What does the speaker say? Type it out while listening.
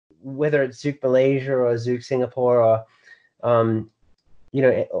whether it's Zouk Malaysia or Zouk Singapore or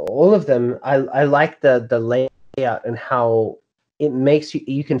all of them, I like the layout and how it makes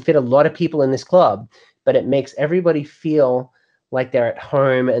you can fit a lot of people in this club, but it makes everybody feel like they're at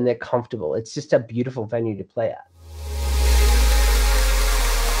home and they're comfortable. It's just a beautiful venue to play at.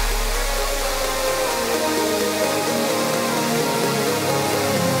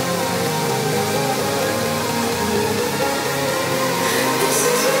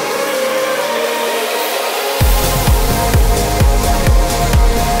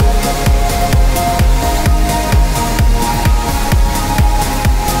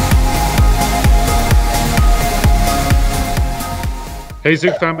 Hey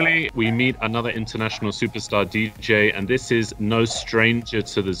Zouk family, we meet another international superstar DJ, and this is no stranger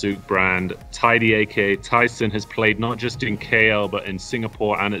to the Zouk brand. TyDi, aka Tyson, has played not just in KL but in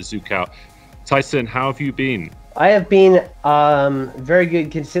Singapore and at Zouk Out. Tyson, how have you been? I have been very good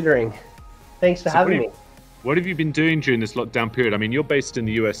considering. Thanks for having me. What have you been doing during this lockdown period? I mean, you're based in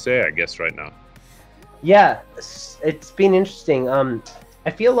the USA, I guess, right now. Yeah, it's been interesting. I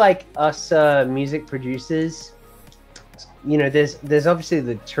feel like us music producers, there's obviously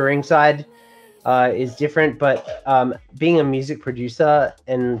the touring side is different, but being a music producer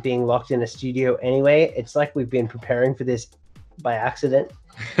and being locked in a studio anyway, it's like we've been preparing for this by accident.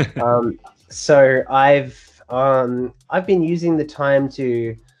 So I've been using the time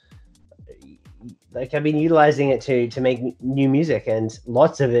to, I've been utilizing it to make new music, and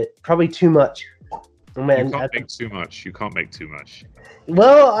lots of it, probably too much. Man, you can't make too much. You can't make too much.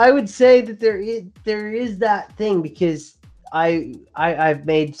 Well, I would say that there is that thing, because I've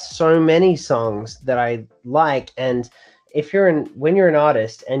made so many songs that I like, and when you're an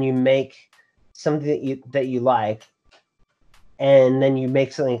artist and you make something that you like, and then you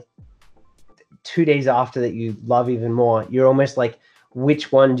make something 2 days after that you love even more, you're almost like,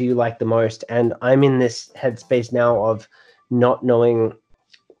 which one do you like the most? And I'm in this headspace now of not knowing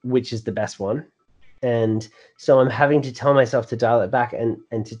which is the best one, and so I'm having to tell myself to dial it back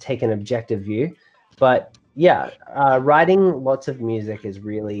and to take an objective view. But yeah, writing lots of music is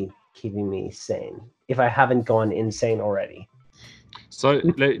really keeping me sane, if I haven't gone insane already. So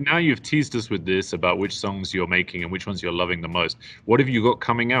now you've teased us with this about which songs you're making and which ones you're loving the most. What have you got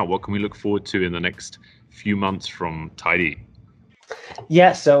coming out? What can we look forward to in the next few months from TyDi?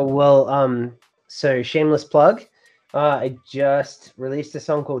 Yeah, so shameless plug. I just released a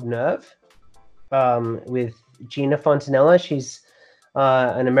song called Nerve with Gina Fontanella. She's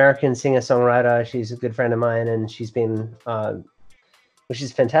an American singer-songwriter. She's a good friend of mine, and she's been, which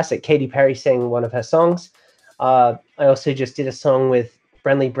is fantastic. Katy Perry sang one of her songs. I also just did a song with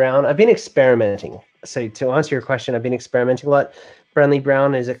Brenly Brown. I've been experimenting. So to answer your question, I've been experimenting a lot. Brenly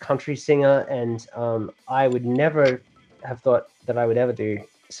Brown is a country singer, and I would never have thought that I would ever do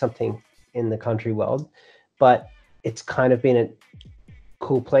something in the country world, but it's kind of been a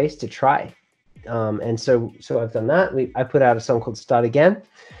cool place to try. And so I've done that. I put out a song called Start Again,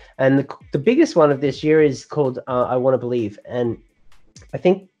 and the biggest one of this year is called I Want to Believe. And I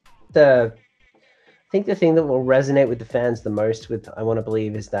think the thing that will resonate with the fans the most with I Want to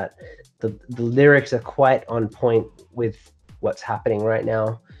Believe is that the lyrics are quite on point with what's happening right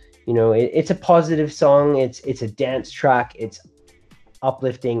now. It's a positive song. It's a dance track. It's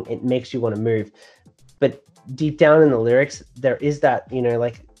uplifting. It makes you want to move. But deep down in the lyrics, there is that,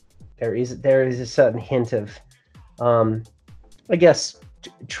 there is a certain hint of, I guess,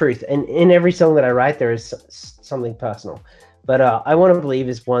 truth. And in every song that I write, there is something personal. But I Want to Believe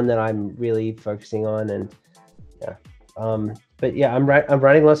is one that I'm really focusing on. And yeah, but yeah, I'm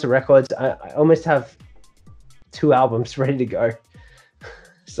writing lots of records. I almost have 2 albums ready to go.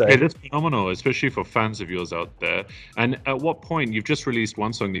 So hey, that's phenomenal, especially for fans of yours out there. And at what point, you've just released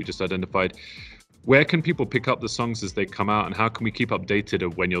one song that you just identified. Where can people pick up the songs as they come out, and how can we keep updated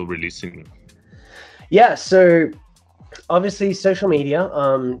of when you're releasing them? Yeah, so obviously social media.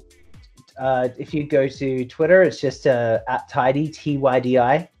 If you go to Twitter, it's just at TyDi,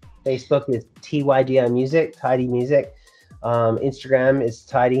 TYDI. Facebook is TYDI Music, TyDi Music. Instagram is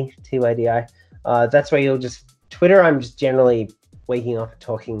TyDi, TYDI. That's where you'll just Twitter. I'm just generally waking up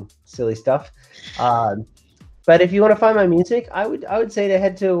talking silly stuff. But if you want to find my music, I would say to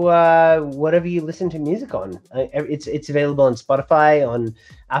head to whatever you listen to music on. It's available on Spotify, on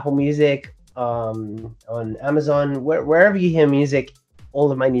Apple Music, on Amazon, wherever you hear music.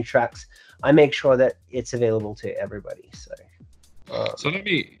 All of my new tracks, I make sure that it's available to everybody. So let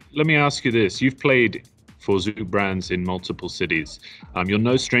me ask you this: you've played for Zouk brands in multiple cities. You're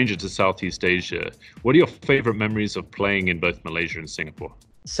no stranger to Southeast Asia. What are your favorite memories of playing in both Malaysia and Singapore?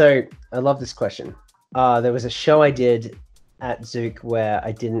 So I love this question. There was a show I did at Zouk where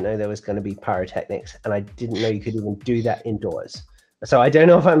I didn't know there was going to be pyrotechnics, and I didn't know you could even do that indoors. So I don't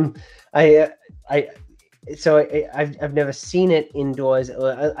know if I've never seen it indoors.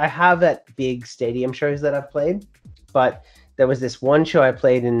 I have at big stadium shows that I've played, but there was this one show I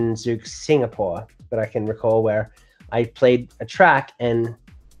played in Zouk, Singapore, that I can recall, where I played a track and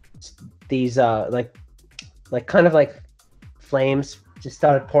these like kind of like flames just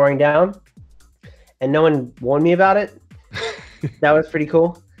started pouring down, and no one warned me about it. That was pretty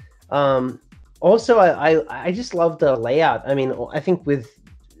cool. Also, I just love the layout. I mean, I think with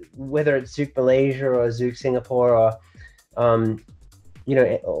whether it's Zouk Malaysia or Zouk Singapore or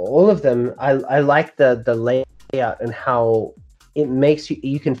all of them, I like the layout and how it makes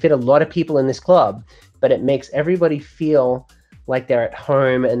you can fit a lot of people in this club, but it makes everybody feel like they're at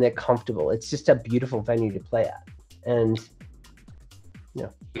home and they're comfortable. It's just a beautiful venue to play at. And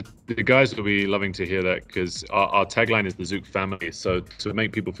the guys will be loving to hear that, because our tagline is the Zouk family. So to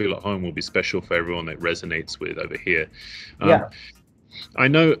make people feel at home will be special for everyone that resonates with over here. I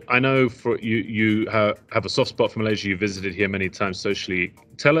know for you have a soft spot for Malaysia. You visited here many times socially.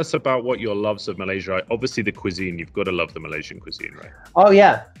 Tell us about what your loves of Malaysia are. Obviously the cuisine, you've got to love the Malaysian cuisine, right? Oh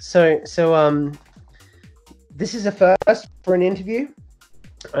yeah. So this is a first for an interview.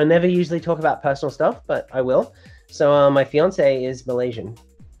 I never usually talk about personal stuff, but I will. So my fiance is Malaysian,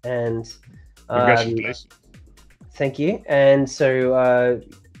 and congratulations. Thank you. And so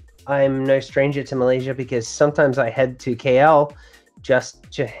I'm no stranger to Malaysia, because sometimes I head to KL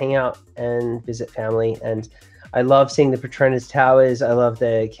just to hang out and visit family. And I love seeing the Petronas Towers. I love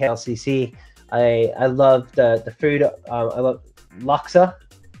the KLCC. I love the food. I love laksa.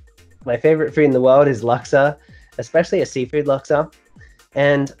 My favorite food in the world is laksa, especially a seafood laksa.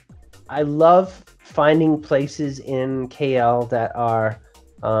 And I love finding places in KL that are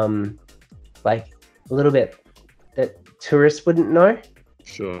like a little bit that tourists wouldn't know.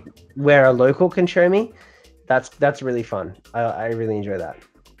 Sure. Where a local can show me. That's really fun. I really enjoy that.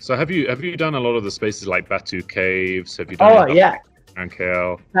 So have you done a lot of the spaces like Batu Caves? Have you done? Oh yeah. And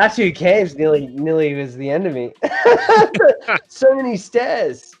KL. Batu Caves nearly was the end of me. So many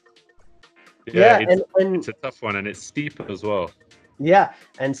stairs. Yeah, it's a tough one, and it's steep as well. Yeah,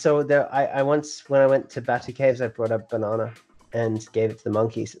 and so I once, when I went to Batu Caves, I brought a banana and gave it to the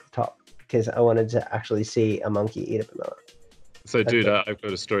monkeys at the top, because I wanted to actually see a monkey eat a banana. So, dude, I've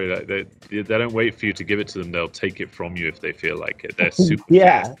got a story that they don't wait for you to give it to them; they'll take it from you if they feel like it. They're super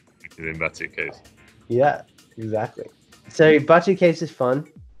fast in Batu Caves. Yeah, exactly. So Batu Caves is fun,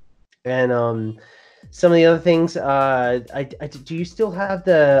 and some of the other things. Do you still have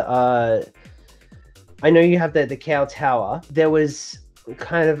the? I know you have the KL Tower. There was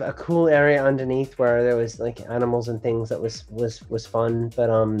kind of a cool area underneath where there was like animals and things that was fun.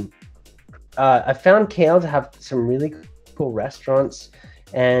 But I found KL to have some really cool restaurants.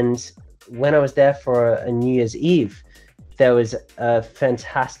 And when I was there for a New Year's Eve, there was a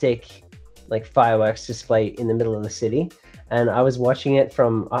fantastic like fireworks display in the middle of the city. And I was watching it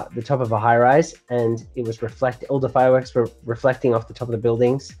from the top of a high rise, and it was all the fireworks were reflecting off the top of the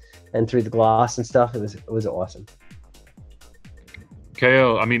buildings and through the glass and stuff. It was awesome.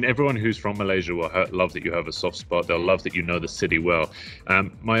 KL, I mean, everyone who's from Malaysia will love that you have a soft spot. They'll love that you know the city well.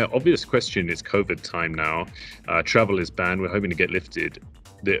 My obvious question is COVID time now. Travel is banned. We're hoping to get lifted.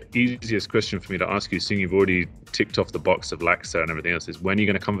 The easiest question for me to ask you, seeing you've already ticked off the box of laksa and everything else, is when are you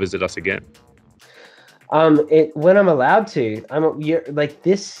going to come visit us again? When I'm allowed to. Like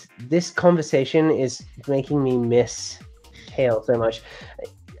this conversation is making me miss KL so much.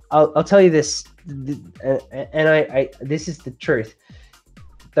 I'll tell you this, and I this is the truth.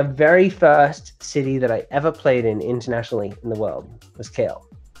 The very first city that I ever played in internationally in the world was KL.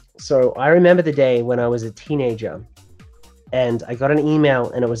 So I remember the day when I was a teenager, and I got an email,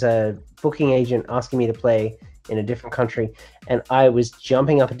 and it was a booking agent asking me to play in a different country, and I was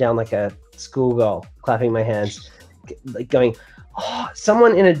jumping up and down like a schoolgirl, clapping my hands, like going, "Oh,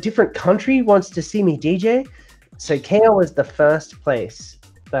 someone in a different country wants to see me DJ." So KL was the first place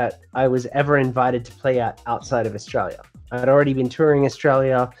that I was ever invited to play at outside of Australia. I'd already been touring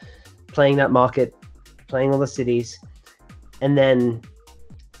Australia, playing that market, playing all the cities, and then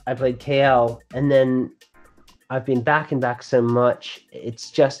I played KL, and then I've been back and back so much.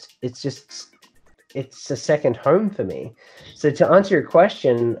 It's a second home for me. So to answer your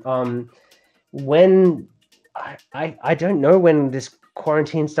question, when I don't know when this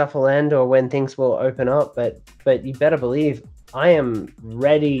quarantine stuff will end or when things will open up, but you better believe I am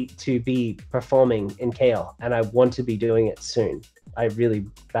ready to be performing in KL, and I want to be doing it soon. I really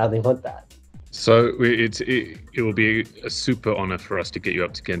badly want that. So it will be a super honor for us to get you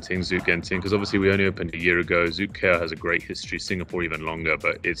up to Genting, Zouk Genting, because obviously we only opened a year ago. Zouk KL has a great history, Singapore even longer,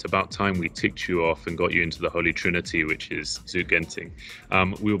 but it's about time we ticked you off and got you into the Holy Trinity, which is Zouk Genting.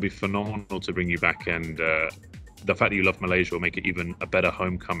 We will be phenomenal to bring you back, and the fact that you love Malaysia will make it even a better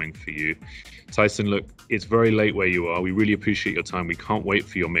homecoming for you. Tyson, look, it's very late where you are. We really appreciate your time. We can't wait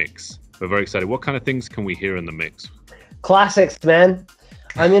for your mix. We're very excited. What kind of things can we hear in the mix? Classics, man.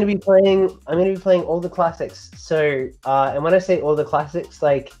 I'm gonna be playing all the classics. So, and when I say all the classics,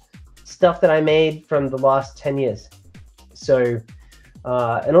 like stuff that I made from the last 10 years. So,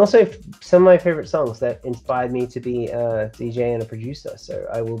 and also some of my favorite songs that inspired me to be a DJ and a producer. So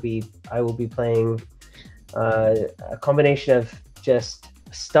I will be playing a combination of just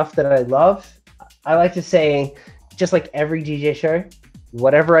stuff that I love. I like to say, just like every DJ show,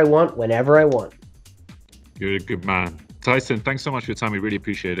 whatever I want, whenever I want. You're a good man. Tyson, thanks so much for your time. We really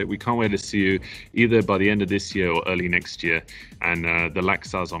appreciate it. We can't wait to see you either by the end of this year or early next year. And the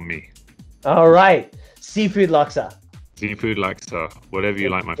laksa's on me. All right. Seafood laksa. Seafood laksa. Whatever you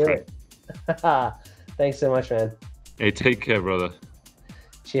like, my friend. Thanks so much, man. Hey, take care, brother.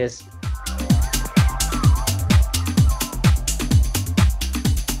 Cheers.